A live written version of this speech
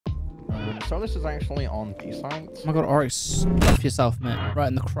So this is actually on B side. Oh my god, Oryx, stuff yourself, mate. Right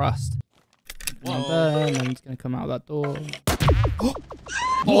in the crust. And then he's gonna come out that door.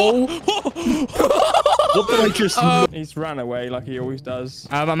 Oh! What did I just... He's ran away like he always does.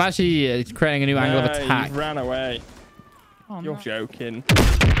 I'm actually creating a new angle of attack. He ran away. Oh, You're joking.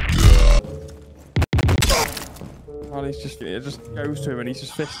 Oh, it just goes to him and he's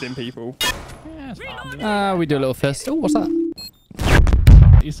just fisting people. We do a little fist. Oh, what's that?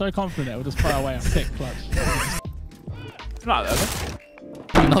 You're so confident it will just fire away on sick clutch. It's not that.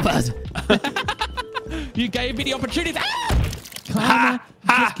 Not bad. You gave me the opportunity. Karma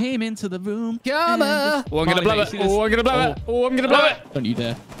just came into the room. Karma. Oh, I'm gonna blow it. Oh, I'm gonna blow it. Oh, I'm gonna blow it. Don't you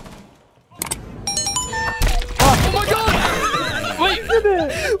dare. Oh my god! Wait.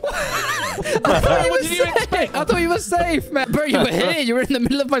 What did you expect? I thought you were safe, man. Bro, you were here. You were in the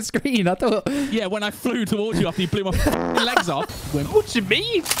middle of my screen. I thought... Yeah, when I flew towards you after you blew my legs off. What do you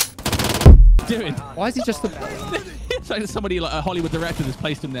mean? Doing? Why is he just the... It's like somebody, like a Hollywood director, has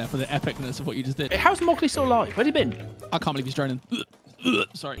placed him there for the epicness of what you just did. How's Marley still alive? Where'd he been? I can't believe he's droning.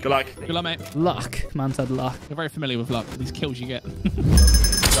 Sorry. Good luck. Good luck, mate. Luck. Man said luck. You're very familiar with luck. These kills you get.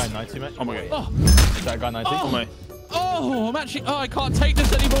 Guy 90, mate. Oh my god. Oh. Is that guy 90? Oh my. Oh, I'm actually... Oh, I can't take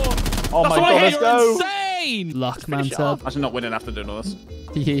this anymore. Oh my god, let's You're go. insane. Luck, man said. Imagine not winning after doing all this.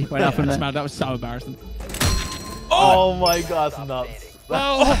 He went up in there. Man, that was so embarrassing. Oh my god, that's nuts.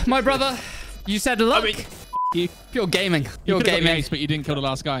 Oh, my brother. You said luck. I mean, You Pure gaming. You Pure could've got the gaming. ace, but you didn't kill the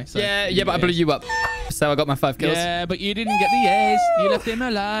last guy. So Yeah, but I blew you up. So I got my 5 kills. Yeah, but you didn't get the ace. You left him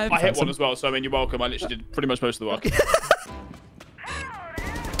alive. I hit one as well, so I mean, you're welcome. I literally did pretty much most of the work.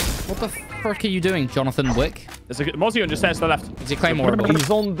 What the frick are you doing, Jonathan Wick? There's a Mozzie on your stairs to the left. Is he Claymore? He's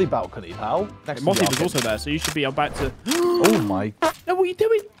on the balcony, pal. Next to Mozzie the was also there, so you should be about to... Oh my... No, what are you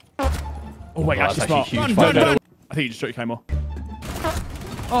doing? Oh, wait, that's actually smart. huge. Run. I think you just shot your Claymore.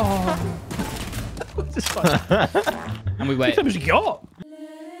 Oh. And we wait. How much you got?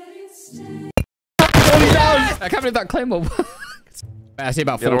 I can't believe that Claymore. I see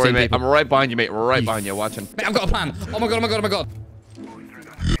about 14 Don't worry, mate. people. I'm right behind you, mate. Right behind you, watching. Mate, I've got a plan. Oh my god, oh my god, oh my god.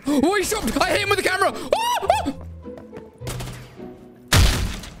 Oh, he shot. I hit him with the camera. Oh!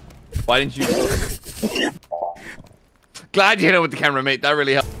 Why didn't you? Glad you hit it with the camera, mate. That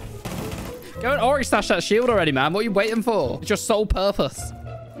really helped. Go and Ori stash that shield already, man. What are you waiting for? It's your sole purpose.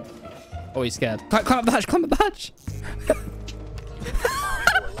 Oh, he's scared. Climb up the hatch. Climb up the hatch.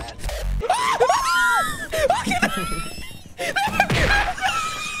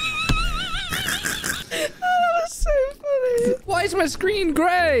 So funny. Why is my screen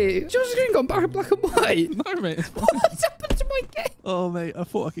grey? Has your screen gone back in black and white? No, mate. It's fine. What's happened to my game? Oh, mate. I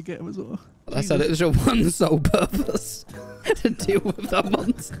thought I could get him as well. I said it was your one sole purpose to deal with that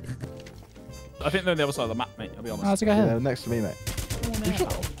monster. I think they're on the other side of the map, mate. I'll be honest. How's it go ahead? next to me, mate.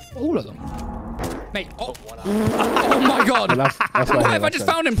 All of them. Mate, oh my god. That's Why have I just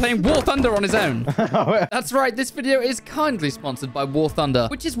found him playing War Thunder on his own? That's right, this video is kindly sponsored by War Thunder,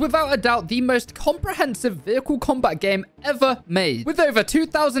 which is without a doubt the most comprehensive vehicle combat game ever made. With over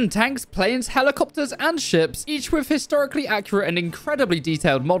 2,000 tanks, planes, helicopters, and ships, each with historically accurate and incredibly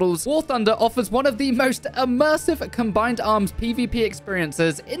detailed models, War Thunder offers one of the most immersive combined arms PvP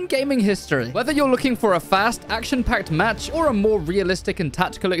experiences in gaming history. Whether you're looking for a fast, action-packed match or a more realistic and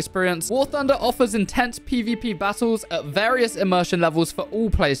tactical experience, War Thunder offers intense PvP battles at various immersion levels for all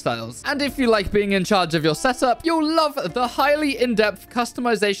playstyles. And if you like being in charge of your setup, you'll love the highly in-depth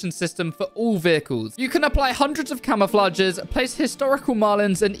customization system for all vehicles. You can apply hundreds of camouflages, place historical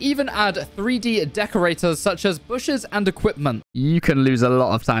marlins, and even add 3D decorators such as bushes and equipment. You can lose a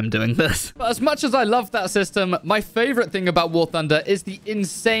lot of time doing this. But as much as I love that system, my favorite thing about War Thunder is the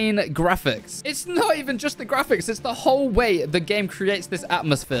insane graphics. It's not even just the graphics, it's the whole way the game creates this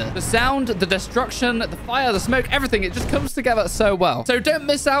atmosphere. The sound, the destruction, the fire, the smoke, everything, it just comes together so well. So don't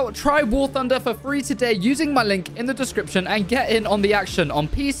miss out. Try War Thunder for free today using my link in the description and get in on the action on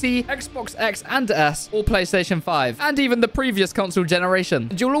PC, Xbox X and S, or PlayStation 5, and even the previous console generation.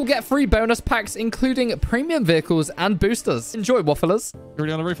 And you'll all get free bonus packs, including premium vehicles and boosters. Enjoy, wafflers. You're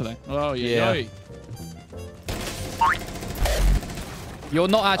already on the roof, are they? Oh, yeah. You're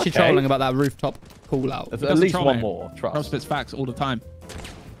not actually trolling about that rooftop call out. At least one more. Rob Trust. spits facts all the time.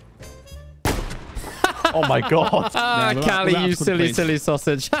 Oh my god. Ah, we'll Callie, have you to call the silly, police. silly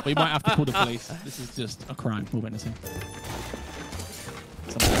sausage. We might have to call the police. This is just a crime we're witnessing.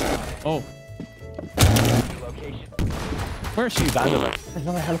 Oh. Where is she? Vandal. There's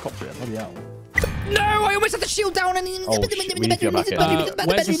not a helicopter yet. Bloody hell. No, I almost had the shield down. And Oh, shit. We need to go back in.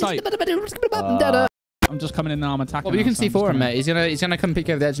 Where's the site? I'm just coming in now. I'm attacking. Well, you can see for him, mate. mate. He's gonna come peek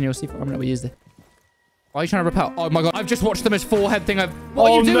over the edge, and you'll see for him that we used it. Why are you trying to repel? Oh my god! I've just watched the most forehead thing I've.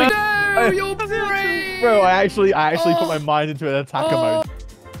 What are you doing? No! you're brave. Bro, I actually put my mind into an attacker mode.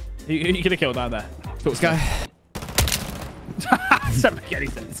 You could have killed down there. Let's go. Doesn't make any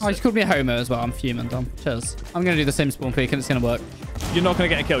sense. Oh, he's called me a homo as well. I'm fuming, Dom. Cheers. I'm going to do the same spawn peek and it's going to work. You're not going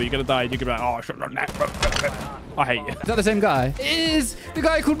to get a kill. You're going to die. You're going to be like, oh, I should have done that. I hate you. Is that the same guy? It is the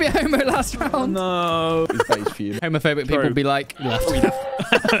guy who called me a homo last round. No. His face fuming. Homophobic people be like, you left.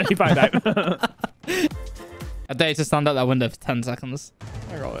 He found out. I dare you to stand out that window for 10 seconds.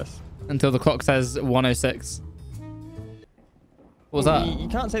 I got this. Until the clock says 1:06. What was that? You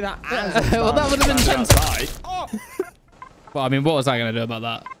can't say that. Well, that would have been 10 seconds. Oh. Well, I mean, what was I going to do about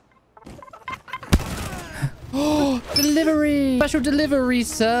that? Oh, delivery! Special delivery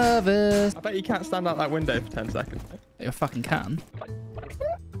service. I bet you can't stand out that window for 10 seconds. You fucking can.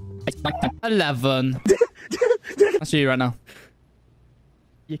 11. That's you right now.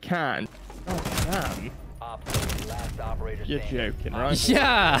 You can. Oh, man. You're joking, right?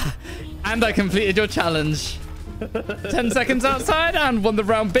 Yeah! And I completed your challenge. 10 seconds outside and won the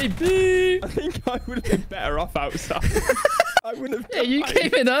round, baby! I think I would have been better off outside. I would have. Yeah, you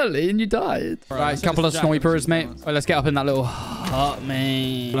came in early and you died. Right, a couple of snipers, mate. Right, let's get up in that little hut,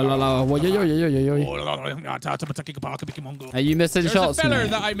 mate. La, la, la. Yo, yo, yo, yo, yo, yo. Are you missing There's shots, a feller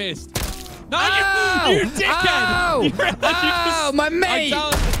mate? that I missed. No, Ow! you dickhead! Ow! Ow! My mate! Ow!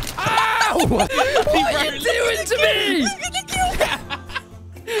 What are you doing to me?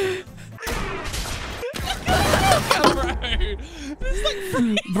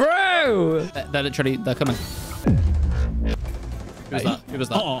 Bro! They're literally, they're coming. Who was that? Who was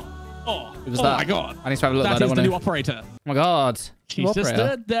that? Who was that? Oh my god. I need to have a look. I That don't is want the to. new operator. Oh my god. She's just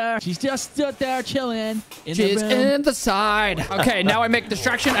stood there. She's just stood there chilling in She's the room. in the side. Okay, now I make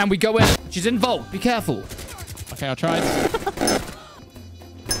distraction and we go in. She's in vault. Be careful. Okay, I'll try.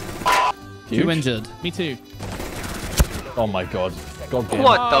 2 injured. Me too. Oh my god. God damn.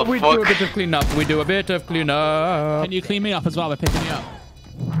 What the We fuck? do a bit of cleanup. We do a bit of cleanup. Can you clean me up as well by picking me up?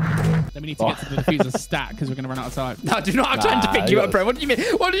 Then we need to get to the diffuser stat because we're going to run out of time. No, do not have time to pick you you up, bro. What do you mean?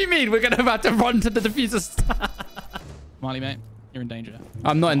 What do you mean? We're going to have to run to the diffuser stand? Marley, mate, you're in danger.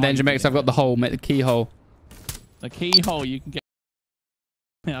 I'm not in danger, mate, because I've got the hole, mate. The keyhole. The keyhole you can get.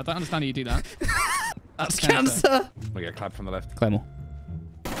 Yeah, I don't understand how you do that. That's cancer. We get clapped from the left. Claymore.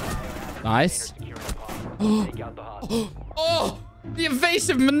 Nice. Oh, the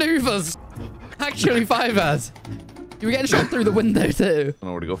evasive maneuvers. Actually, 5 as. You were getting shot through the window too. I don't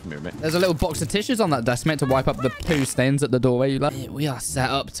know where to go from here, mate. There's a little box of tissues on that desk, mate, to wipe up the poo stains at the doorway. You like? Mate, we are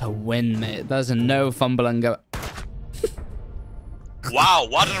set up to win, mate. There's no fumbling go. Wow,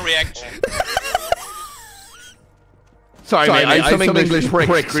 what a reaction. Sorry, mate. I had some English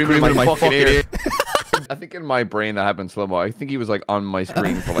prick screaming in my fucking ear. I think in my brain that happened slow-mo. I think he was like on my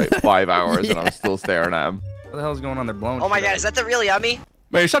screen for like 5 hours and I was still staring at him. What the hell's going on? They're blowing. Oh my shit god, up. is that the real Yummy?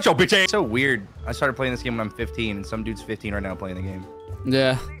 Man, shut your bitch ass. It's so weird. I started playing this game when I'm 15, and some dude's 15 right now playing the game.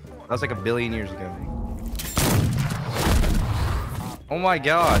 Yeah. That was like a billion years ago. Oh my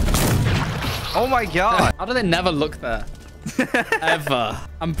god. Oh my god. How do they never look there? Ever.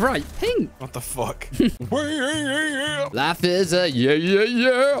 I'm bright pink. What the fuck? Life is a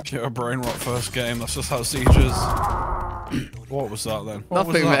yeah. Get a brain rot first game. That's just how sieges. What was that then? What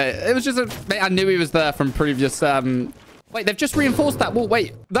was Nothing, that? mate. It was just a... Mate, I knew he was there from previous... Wait, they've just reinforced that wall.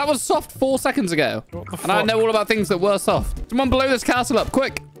 Wait, that was soft 4 seconds ago. What the And I fuck? know all about things that were soft. Someone blow this castle up,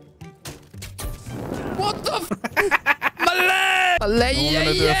 quick. What the f... Malay! Malay,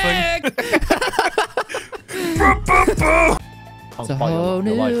 gonna do a It's a whole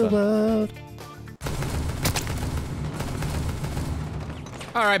new world.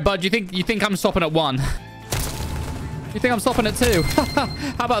 All right, bud. You think I'm stopping at 1? You think I'm stopping at 2?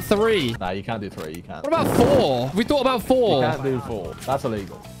 How about 3? Nah, you can't do 3. You can't. What about 4? We thought about 4. You can't do 4. That's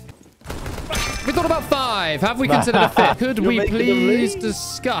illegal. We thought about 5. Have we considered a 5th? Could You're we making them please leave.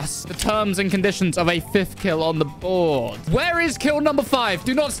 discuss the terms and conditions of a 5th kill on the board? Where is kill number 5?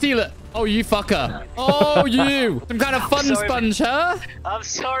 Do not steal it. Oh, you fucker. Oh, you. Some kind of fun sorry, sponge, huh? I'm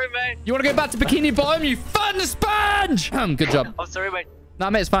sorry, man. You want to go back to Bikini Bottom, you fun sponge? Good job. I'm sorry, man. Nah,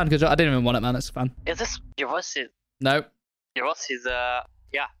 mate, it's fine. Good job. I didn't even want it, man. It's fine. Is this your voice? No. Your voice is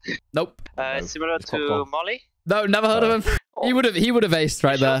yeah. Nope. Similar it's popped to on. Molly. No, never heard of him. He would have aced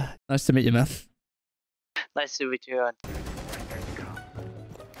right there. Nice to meet you, man. Nice to meet you.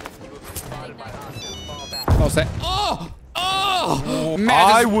 I'll say, oh! Man,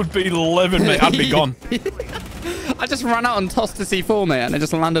 I would be livid, mate. I'd be gone. I just ran out and tossed a C4, mate, and it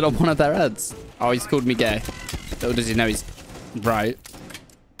just landed on one of their heads. Oh, he's called me gay. Little does he know he's right.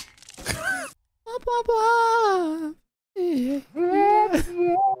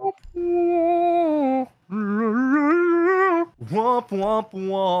 Womp womp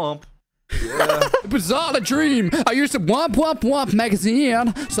womp. It was all a dream. I used to womp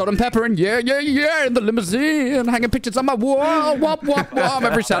magazine. Salt and pepper and yeah, in the limousine. Hanging pictures on my wall. Womp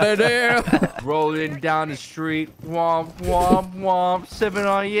every Saturday. Rolling down the street. Womp. Sipping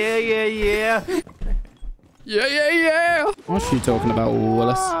on yeah. Yeah. What's she talking about,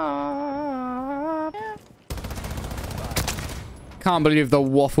 Willis? Can't believe the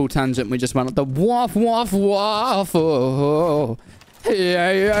waffle tangent we just went on. The waffle.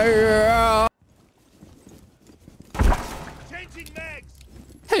 Yeah. Changing mags.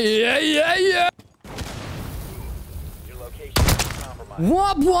 Yeah. Your location is compromised.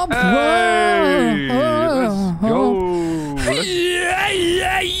 Womp. Hey, let's go.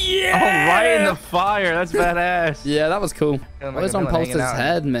 Yeah. Oh, right in the fire. That's badass. Yeah, that was cool. Like What is a on villain hanging Pulse's out.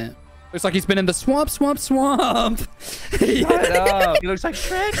 head, man? Looks like he's been in the swamp. Shut up. He looks like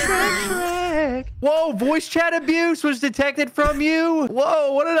Shrek. Whoa, voice chat abuse was detected from you.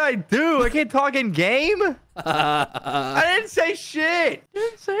 Whoa, what did I do? I can't talk in game? I didn't say shit.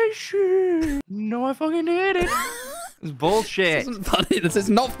 No, I fucking did it. It's bullshit. This isn't funny. This is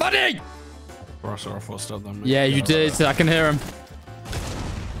not funny. Bro, I saw a footstep then. Yeah, you did. I can hear him.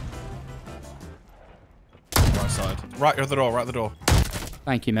 Right side. Right at the door.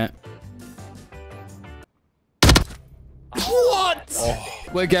 Thank you, mate. What? Oh.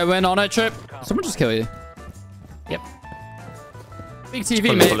 We're going on a trip. Someone just kill you. Yep. Big TV,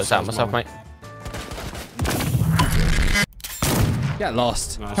 Pulling mate. bullets out myself, mate. Get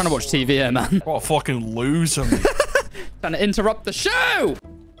lost. Nice. Trying to watch TV here, man. What a fucking loser, mate. Trying to interrupt the show.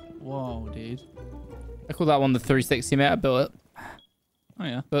 Whoa, dude. I call that one the 360, mate. I built it. Oh,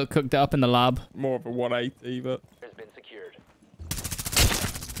 yeah. Cooked it up in the lab. More of a 180, but Has been secured.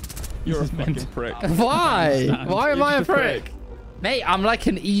 you're a is meant fucking prick. Why? Why am You're I a just a prick. prick? Mate, I'm like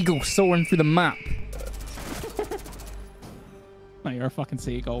an eagle soaring through the map. No, you're a fucking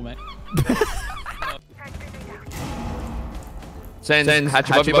seagull, mate. Send hatch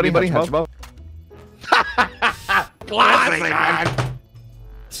above you, buddy. Hatch above. Classic, man.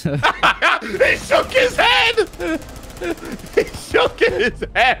 He shook his head. He shook his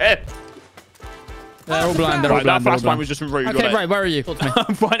head. They're all blind. They're all Right, blind. that they're all flashbang blind. was just rude. Okay, right. Where are you? Talk to me.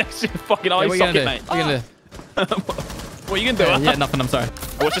 I'm right next to your fucking Yeah, eye what are you gonna socket, do? mate. What are you gonna do? What are you gonna do? Yeah, nothing. I'm sorry.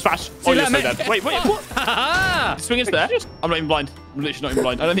 What's this flash? you Oh, you're later, so mate. dead. Wait, what? Swing into there. I'm not even blind. I'm literally not even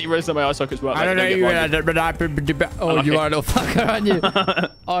blind. I don't think you realised that my eye sockets work. I don't know you. Oh, Unlucky. you are a little fucker, aren't you?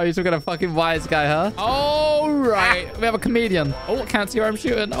 Oh, you're some kind of fucking wise guy, huh? All right. We have a comedian. Oh, can't see where I'm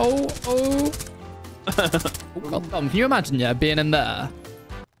shooting. Oh. Oh, God, Tom, can you imagine, yeah, being in there?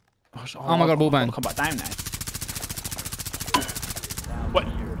 Oh my God, ball bang. I'll come back down now. What?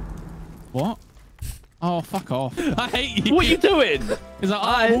 What? Oh, fuck off. I hate you. What are you doing? He's like,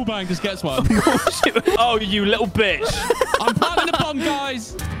 oh, Wallbang just gets one. Oh, you little bitch. I'm planting a bomb,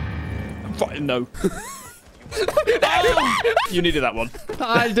 guys. Fucking no. You needed that one.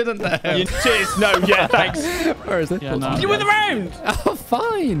 I didn't know. Cheers. No, yeah, thanks. Where is it? Yeah, no. You were in the round. Oh,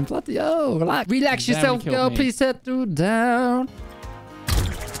 fine. Bloody hell. Relax Damn, yourself, he killed girl. me. Please settle down.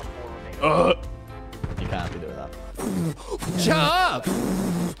 You can't be doing that. Shut up.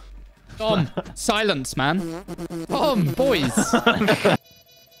 Tom, silence, man. Tom, boys.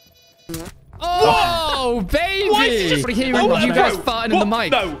 Oh, baby. Why is he just hearing Oh, you no. guys farting in the What?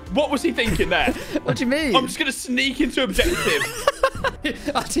 mic. No, what was he thinking there? What do you mean? I'm just gonna sneak into objective.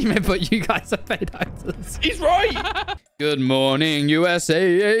 Our teammate, but you guys are paid actors. He's right. Good morning,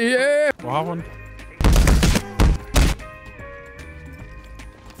 USA. Do I have one?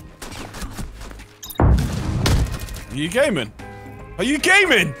 Are you gaming? Are you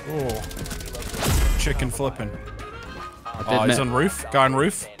gaming? Oh. Chicken flipping. Oh, he's on roof. Guy on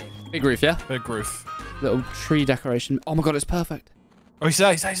roof. Big roof, yeah? Big roof. Little tree decoration. Oh my God, it's perfect. Oh, he's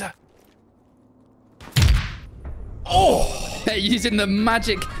there. He's there. Oh! They're using the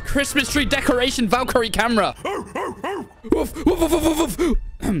magic Christmas tree decoration Valkyrie camera. Woof, woof, woof, woof, woof, woof.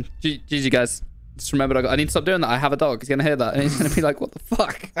 GG, guys. Just remembered I need to stop doing that. I have a dog. He's going to hear that. And he's going to be like, what the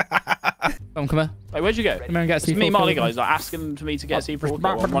fuck? Come here. Wait, where'd you go? Come here and get a It's C4. me, Marley, guys. Like, asking for me to get a C4.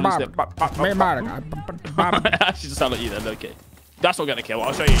 Actually, just sound like you then. Okay. That's not going to kill.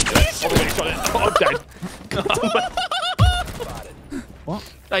 I'll show you. I'm dead. What?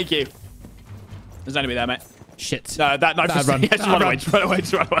 Thank you. There's an enemy there, mate. Shit. No, that knife is... run. Yeah, just run away. Just run away.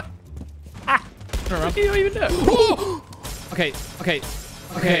 Just run away. Ah! What do you even do? Okay.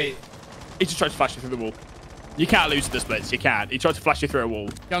 He just tried to flash you through the wall. You can't lose to the splits. You can't. He tried to flash you through a wall.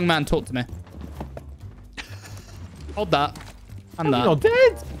 Young man, talk to me. Hold that. And that. You're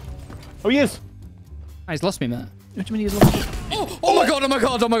dead. Oh, he is. Oh, he's lost me, mate. What do you mean he's lost? Oh my God, oh my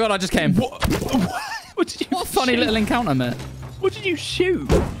God, oh my God, I just came. What did you What a funny shoot? little encounter, mate. What did you shoot?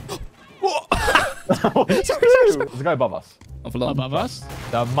 What? Sorry. There's a guy above us. Above us?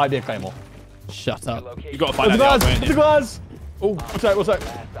 There might be a claymore. Shut up. You got to find There's a out glass! the There's a glass! Oh, what's that? What's that?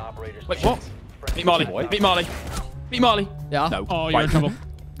 Last operators Wait, what? Meet Marley. Boy. Meet Marley. Meet Marley. Yeah. No. Oh, you're in trouble.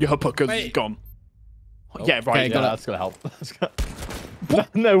 Your pucker's Wait. gone. Oh, Yeah, right. okay, Yeah, got it. that's gonna help.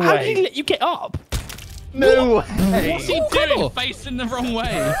 No How way. did he let you get up? No way. What's he doing? Facing the wrong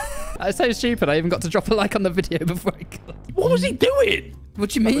way. That's so stupid. I even got to drop a like on the video before I got. What was he doing?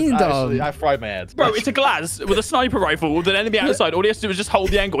 What do you mean, Dom? Actually, I fried my head. Bro, it's a glass with a sniper rifle with an enemy outside. All he has to do is just hold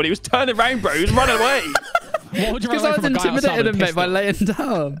the angle, and he was turning around, bro. He was running away. What would you Because run I away was from a guy outside intimidated with a him, mate, by pistol?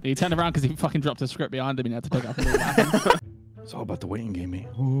 laying down. He turned around because he fucking dropped a script behind him and he had to pick up a little weapon. It's all about the waiting game, mate.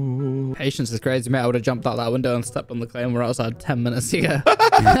 Ooh. Patience is crazy, mate. I would have jumped out that window and stepped on the claymore outside 10 minutes ago.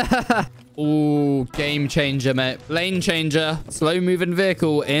 Ooh, game changer, mate. Lane changer. Slow moving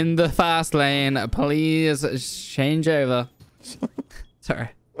vehicle in the fast lane. Please change over. Sorry.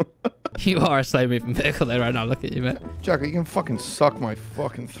 You are a slow moving vehicle there right now. Look at you, mate. Jack, you can fucking suck my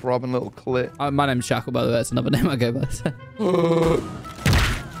fucking throbbing little clit. My name's Shackle, by the way. It's another name I go by.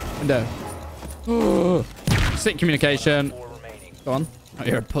 Window. Sync communication. Go on. Oh,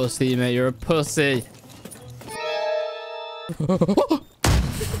 you're a pussy, mate. You're a pussy.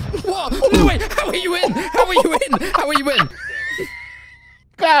 What? No, wait. How are you in? How are you in? How are you in?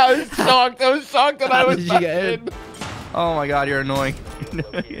 I was shocked. I was shocked that I How was did you get in? Oh my god, you're annoying.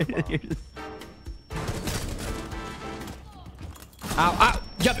 Ow, ow.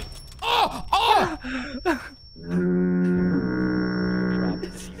 Yummy. Oh, oh.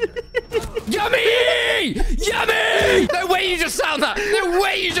 Yummy! Yummy! No way you just sound that! No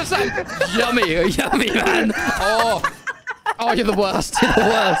way you just sound yummy! Yummy, man! Oh! Oh, you're the worst. You're the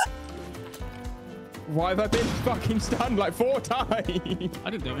worst. Why have I been fucking stunned like 4 times? I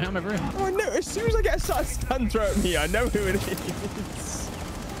didn't do it. I'm ever in. Oh, no. As soon as I get a stun thrown at me, I know who it is.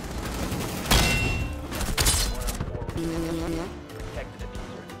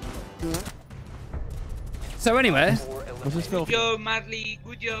 So anyway, What's this feel? Good job, Marley.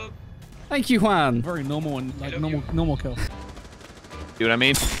 Good job. thank you, Juan. Very normal and like normal kill. See what I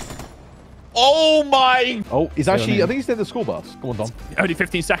mean? Oh my! Oh, he's actually, I think he's near the school bus. Come on, Dom. Only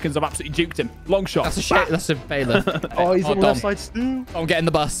 15 seconds. I've absolutely juked him. Long shot. That's a shit. That's a bailiff. Oh, he's Oh, on the Dom. left side still. I'm getting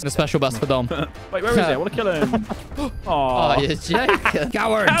the bus. A special bus for Dom. Wait, where is he? I want to kill him. Oh, Oh, you're joking.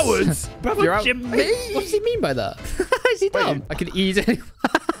 Cowards. cowards! Brother, You're out. what does he mean by that? Is he dumb? I could easily...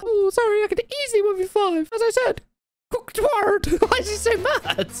 Oh, sorry. I could easily 1v5. As I said. Cooked hard. Why is he so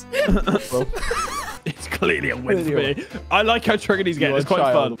mad? It's clearly a win for me. I like how triggered he's getting. It's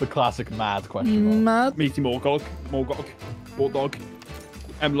quite fun. The classic mad question. Mad. Meaty Morgog. Morgog.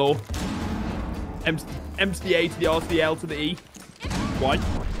 M-Law. M's the A to the R to the L to the E. Why?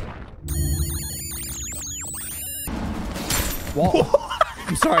 What?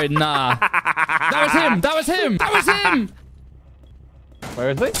 I'm sorry, nah. That was him. That was him. That was him. Where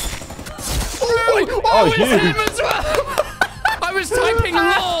is he? Oh, it's you. him as well. I was typing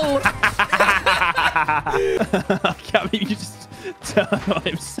LOL. I can't believe you just turned on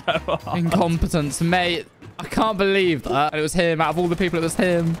him so hard. Incompetence, mate. I can't believe that. And it was him. Out of all the people, it was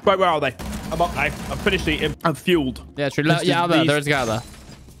him. Right, where are they? I'm finished eating. I'm fueled. Yeah, true. Just Yeah, out there. these- There is a guy out there.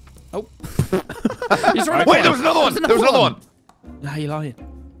 Oh. He's running Wait, away. there was another one. There was another one. Nah, you're lying.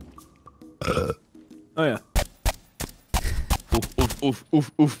 Oh, yeah. Oof.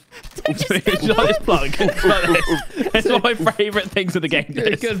 You like this plug? It's one of my favourite things in the game.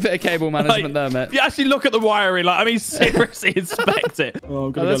 Good bit of cable management there, mate. If you actually look at the wiring, like, I mean, seriously inspect it. Oh,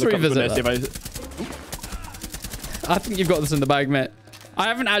 I'm gonna Let's go look up revisit this, I think you've got this in the bag, mate. I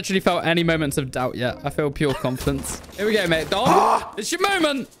haven't actually felt any moments of doubt yet. I feel pure confidence. Here we go, mate. Dom, it's your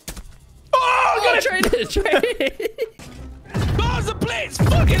moment. Oh, trade it. Oh, it's a blitz!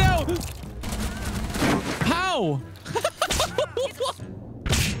 Fucking hell! How?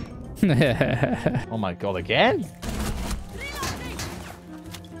 Oh my god, again?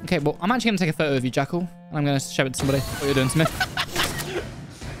 Okay, well, I'm actually going to take a photo of you, Jackal. And I'm going to show it to somebody. What you're doing to me.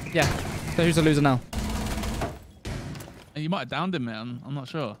 Yeah. So who's the loser now? You might have downed him, man. I'm not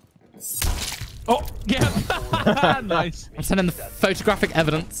sure. Oh, yeah. Nice. I'm sending the photographic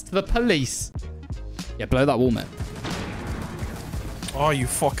evidence to the police. Yeah, blow that wall, mate. Oh, you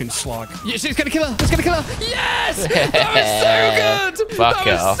fucking slag. Yeah, she's going to kill her. It's going to kill her. Yes! That was so good. Fuck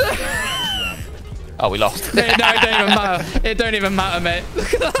that off. was Oh, we lost. No, it don't even matter. It don't even matter, mate.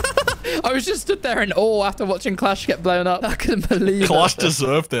 Look at that. I was just stood there in awe after watching Clash get blown up. I couldn't believe Clash it.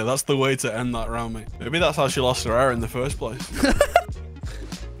 deserved it. That's the way to end that round, mate. Maybe that's how she lost her hair in the first place.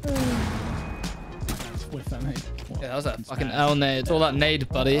 With that nade. Yeah, that was a fucking L nade. It's all that nade,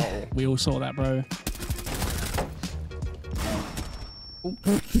 buddy. We all saw that, bro.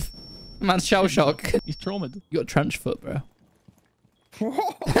 Man's shell shock. He's traumatized. You got trench foot, bro.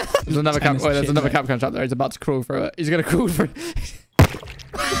 There's another cap. Wait, there's another Capcom trap there. He's about to crawl through it. He's gonna crawl through it.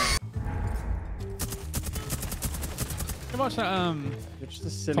 Watch that. You're just a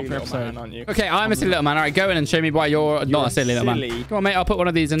silly little man, aren't you? Okay, I'm a silly little man. All right, go in and show me why you're not a silly little man. Come on, mate. I'll put one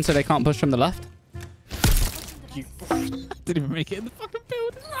of these in so they can't push from the left. Didn't even make it in the fucking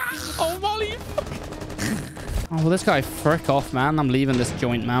build. Oh, Marley. Oh, well, this guy frick off, man. I'm leaving this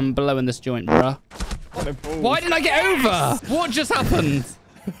joint, man. I'm blowing this joint, bro. Why didn't I get over? What just happened?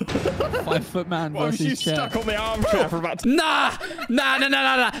 5 foot man Why was you versus chair. stuck on the armchair for about... Nah.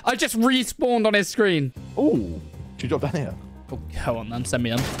 I just respawned on his screen. Ooh. Should you drop down here? Oh, go on, then. Send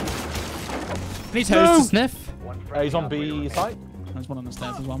me in. Any toes to sniff? He's on B site. There's one on the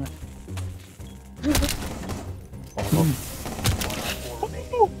stairs as well, mate. Oh, God.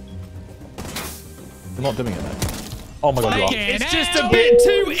 You're not doing it, mate. Oh, my God, you are. It's just a bit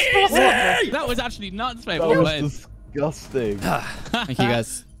too easy. That was actually nuts, mate. That Well was played. disgusting. Thank you,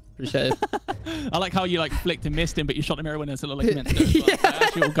 guys. Appreciate it. I like how you like flicked and missed him, but you shot the mirror when there's a little like meant to. Yeah. It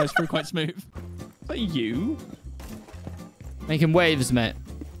actually all goes through quite smooth. Is that you? Making waves, mate.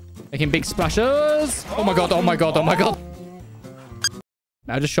 Making big splashes. Oh my God, oh my God, oh my God.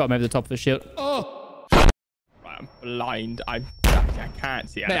 I just shot him over the top of his shield. Oh. Right, I'm blind. I can't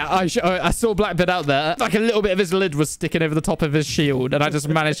see it. Mate, I saw Blackbeard out there. Like a little bit of his lid was sticking over the top of his shield, and I just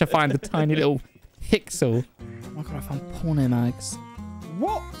managed to find the tiny little pixel. Oh my God, I found porno mags.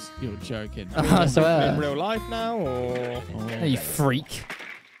 What? You're joking. I swear. In real life now, or? Hey, you freak.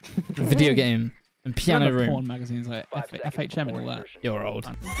 Video game. And piano room. Porn magazines like FHM and all that. You're old.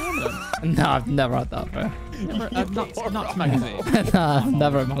 No, I've never had that, bro. Never, nuts magazine. Nah,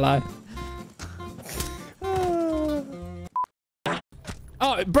 never in my life.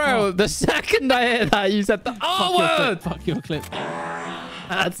 Oh, bro, the second I hear that, you said the R word! Fuck your clip.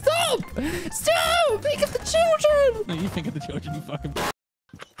 Stop! Stop! Think of the children! No, you think of the children, you fucking...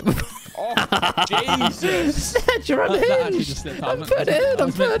 Oh, Jesus! Said you're That actually unhinged! just slipped I'm out. putting it in,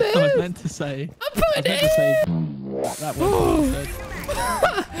 I'm putting it in! I was meant to say... I'm putting it in! That one.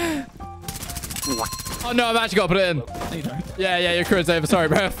 Oh no, I've actually got to put it in. No, you don't. Yeah, your career's over. Sorry,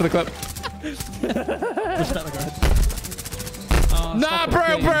 bro, for the clip. Respect the guard. Oh, Nah, stop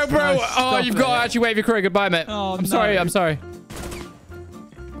it, bro. please. No, Oh, stop you've it. got to actually wave your career goodbye, mate. Oh, I'm no. sorry.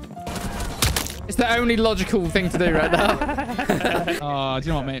 It's the only logical thing to do right now. Oh, do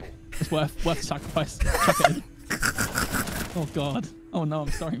you know what, mate? It's worth the sacrifice. Chuck it in. Oh, God. Oh, no,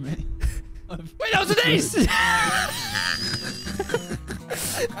 I'm sorry, mate. Wait, that was an ace!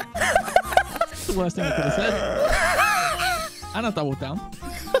 That's the worst thing I could have said. And I doubled down.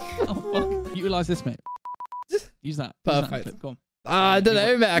 Oh, fuck. Utilize this, mate. Use that. Perfect. Go on. I don't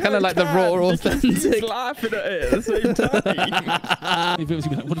know, mate. I kind of like the raw, authentic. He's laughing at it at the same time. If it was,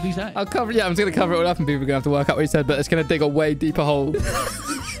 you'd be like, what did he say? I'll cover. Yeah, I'm just gonna cover it all up, and people are gonna have to work out what he said. But it's gonna dig a way deeper hole.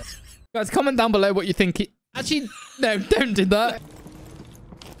 Guys, comment down below what you think. Actually, no, don't do that.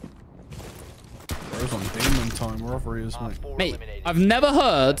 Bro's on demon time, wherever he is, mate. Mate, I've never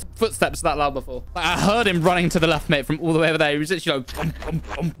heard footsteps that loud before. Like, I heard him running to the left, mate, from all the way over there. He was literally like, bum, bum,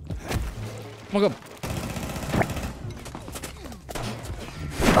 bum. Oh my God.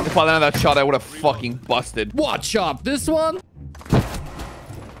 If I landed that shot, I would have fucking busted. Watch up, this one.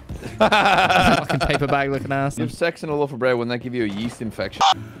 Fucking paper bag looking ass. You have sex and a loaf of bread, wouldn't that give you a yeast infection?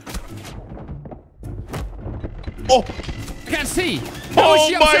 Oh! I can't see.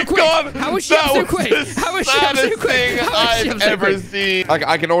 Oh my God! How is she up so quick? How is she up so quick? Thing I've ever seen.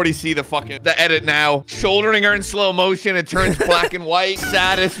 I can already see the edit now. Shouldering her in slow motion, it turns black and white.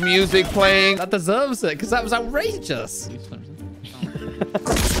 Saddest music playing. That deserves it, because that was outrageous.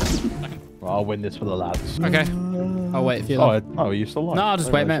 Well, I'll win this for the lads. Okay. I'll wait for you. Oh, are you still alive? No, I'll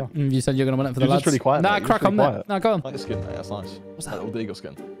just wait, mate. You said you're going to win it for the lads. You're just really quiet, Nah, mate. crack on, mate. No, go on. I like the skin, mate. That's nice. What's that? Little Deagle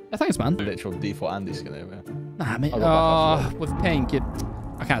skin. Yeah, thanks, man. Literal default Andy skin over here. Nah, mate. I got back With pink,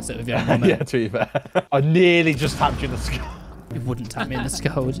 I can't sit with you anymore, mate. Yeah, to be fair. I nearly just tapped you in the skull. You wouldn't tap me in the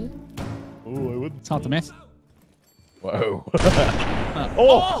skull, would you? Oh, I wouldn't. It's hard to miss. Whoa.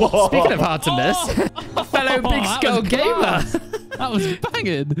 Oh! Speaking of hard to miss, a fellow big skull gamer. That was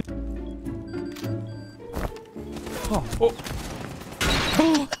banging.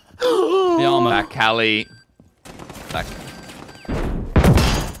 The armor. That Cali.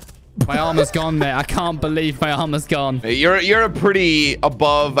 My armor's gone, mate. I can't believe my armor's gone. You're a pretty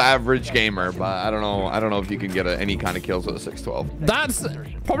above average gamer, but I don't know if you can get any kind of kills with a 612. That's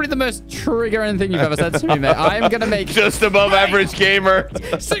probably the most triggering thing you've ever said to me, mate. I'm gonna make just above average gamer.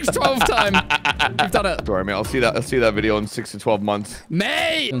 612 time. You've done it. Sorry, mate. I'll see that video in 6 to 12 months.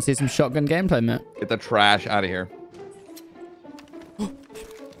 Mate! You want to see some shotgun gameplay, mate? Get the trash out of here.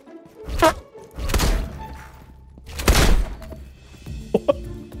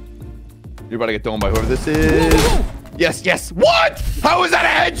 You're about to get done by whoever this is. Whoa. Yes, yes. What? How is that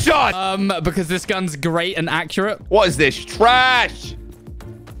a headshot? Because this gun's great and accurate. What is this? Trash.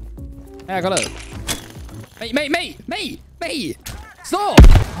 Hey, I got it. Mate. Stop.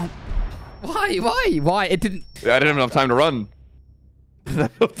 Oh. Why? It didn't. Yeah, I didn't have enough time to run.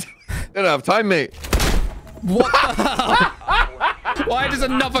 Didn't have time, mate. What the hell? Why does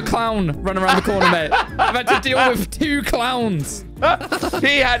another clown run around the corner, mate? I've had to deal with 2 clowns.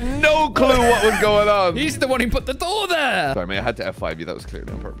 He had no clue what was going on. He's the one who put the door there. Sorry, mate. I had to F5 you. That was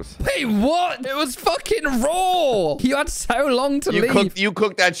clearly on purpose. Wait, what? It was fucking raw. You had so long to leave. You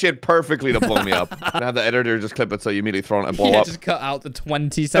cooked that shit perfectly to blow me up. And have the editor just clip it so you immediately throw it and blow up. Just cut out the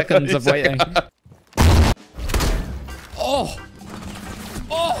 20 seconds of waiting. Oh.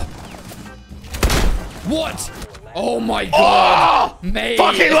 What? Oh my god. Oh, mate.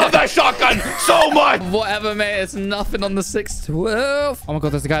 Fucking love that shotgun so much. Whatever, mate. It's nothing on the 612. Oh my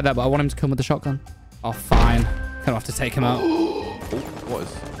god, there's a guy there, but I want him to come with the shotgun. Oh, fine. Gonna have to take him out. What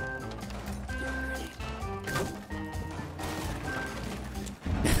is?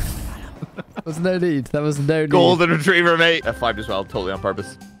 There was no need. There was no need. Golden retriever, mate. F5 as well. Totally on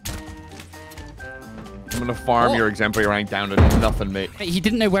purpose. I'm gonna farm your exemplary rank down to nothing, mate. He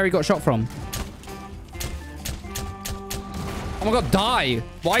didn't know where he got shot from. Oh my god, die.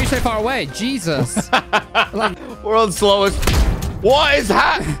 Why are you so far away? Jesus. World's slowest. What is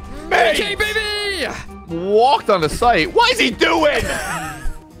that? Mate! Okay, baby! Walked on the site. What is he doing?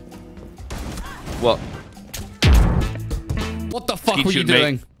 What? What the fuck Skeet were you shooting,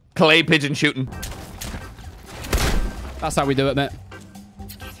 doing? Mate. Clay pigeon shooting. That's how we do it, mate.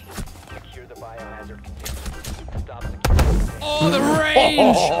 Oh, the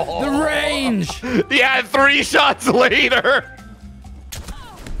range! The range! Yeah, 3 shots later.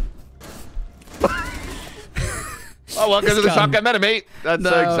 Oh, welcome to the shotgun meta, mate. That's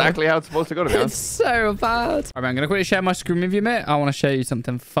exactly how it's supposed to go, to be honest. It's so bad. All right, man, I'm going to quickly share my screen with you, mate. I want to show you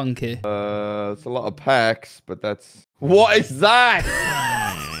something funky. It's a lot of packs, but that's... What is that?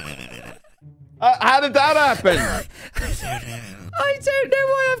 How did that happen? I don't know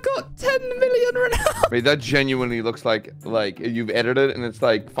why I've got 10 million renown. Wait, that genuinely looks like you've edited it and it's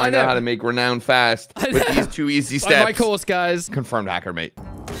like, find out how to make renown fast with these 2 easy steps. Like my course, guys. Confirmed hacker, mate.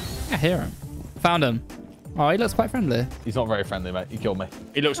 I hear him. Found him. Oh, he looks quite friendly. He's not very friendly, mate. He killed me.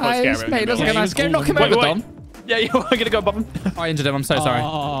 He looks quite scary. Mate, he looks like a nice guy. Knock him over, Dom. Yeah, you're going to go above him. I injured him. I'm so sorry.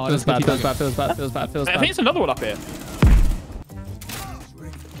 Oh, feels bad. I think it's another one up here.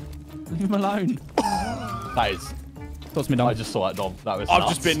 Leave him alone. That is. Toss me, Dom. I just saw that, Dom. That was I've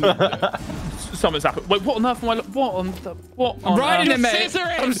nuts. just been... Something's happened. Wait, what on earth am I... What on the... What on I'm riding him, mate.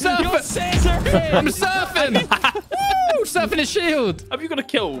 I'm surfing. I'm surfing. Woo! Surfing his shield. Have you got a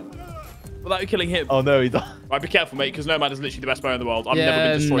kill without killing him? Oh, no, he does. Right, be careful, mate, because Nomad is literally the best player in the world. I've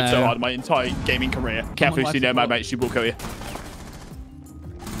never been destroyed so hard in my entire gaming career. Careful, you see Nomad, mate. She will kill you.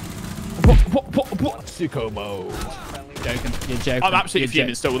 What? Sicko mode. Joking. You're joking. I'm absolutely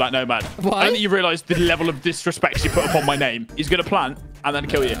fuming still with that Nomad. Why? I think you realise the level of disrespect you put upon my name. He's going to plant and then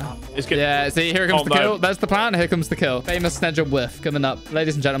kill you. It's good. Yeah, see, here comes the kill. That's the plan. Here comes the kill. Famous Snedger whiff coming up.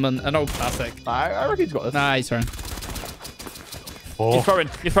 Ladies and gentlemen, an old classic. I reckon he's got this. Nah, he's throwing. Oh. You're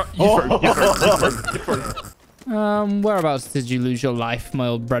throwing. Whereabouts did you lose your life, my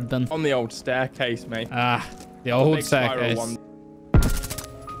old breadman? On the old staircase, mate. Ah, the old staircase.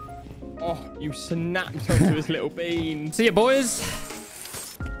 Oh, you snapped onto his little bean. See ya, boys.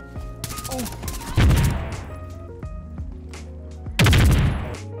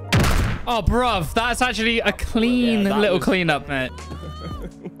 Oh, bruv, that's actually a clean little cleanup, mate.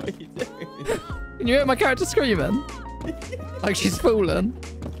 What are you doing? Can you hear my character screaming? Like she's fooling.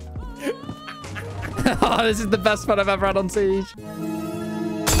 Oh, this is the best fun I've ever had on Siege.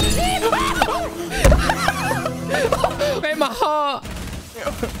 Made my heart.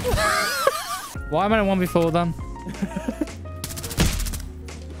 Why am I in 1v4 then?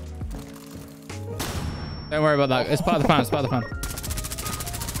 Don't worry about that. It's part of the plan. It's part of the plan.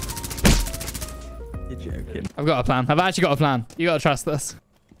 You're joking. I've got a plan. I've actually got a plan. You gotta trust this.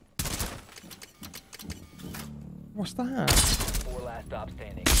 What's that? 4 last stop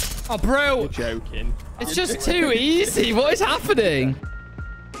standing. Oh, bro. You're joking. It's just too easy. What is happening?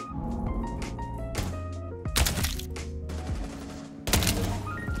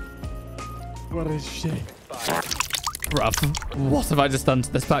 What is shit? Bruv, what have I just done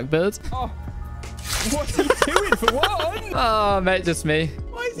to this blackbird? Oh, what's he doing for one? Oh, mate, just me.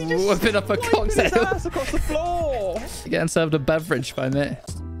 Why is he just whipping up a wiping his cocktail? ass across the floor? Getting served a beverage by me.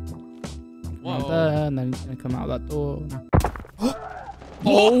 Whoa. And then he's gonna come out that door.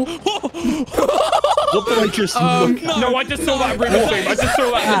 Oh! What did I just look at? No, I just saw that real thing. I just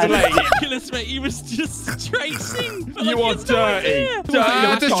saw that delay. Ridiculous, mate. He was just tracing. You are dirty.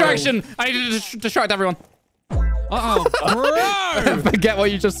 Distraction. I need to distract everyone. Uh-oh. Bro. Forget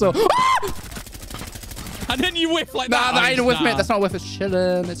what you just saw. And then you whiff like Nah, that. that ain't a whiff, mate. That's not a whiff. It's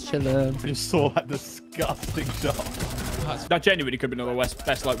chilling. It's chilling. You saw that disgusting shot. That genuinely could be one of the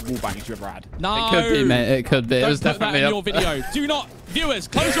best like wall bangers you've ever had. No. It could be, mate. It could be. It was Don't put that definitely in your video. Do not. Viewers,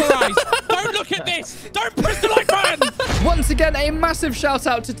 close your eyes. Don't look at this. Don't press the like button. Once again, a massive shout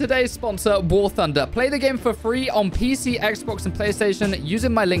out to today's sponsor, War Thunder. Play the game for free on PC, Xbox, and PlayStation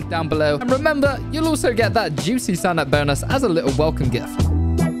using my link down below. And remember, you'll also get that juicy sign-up bonus as a little welcome gift.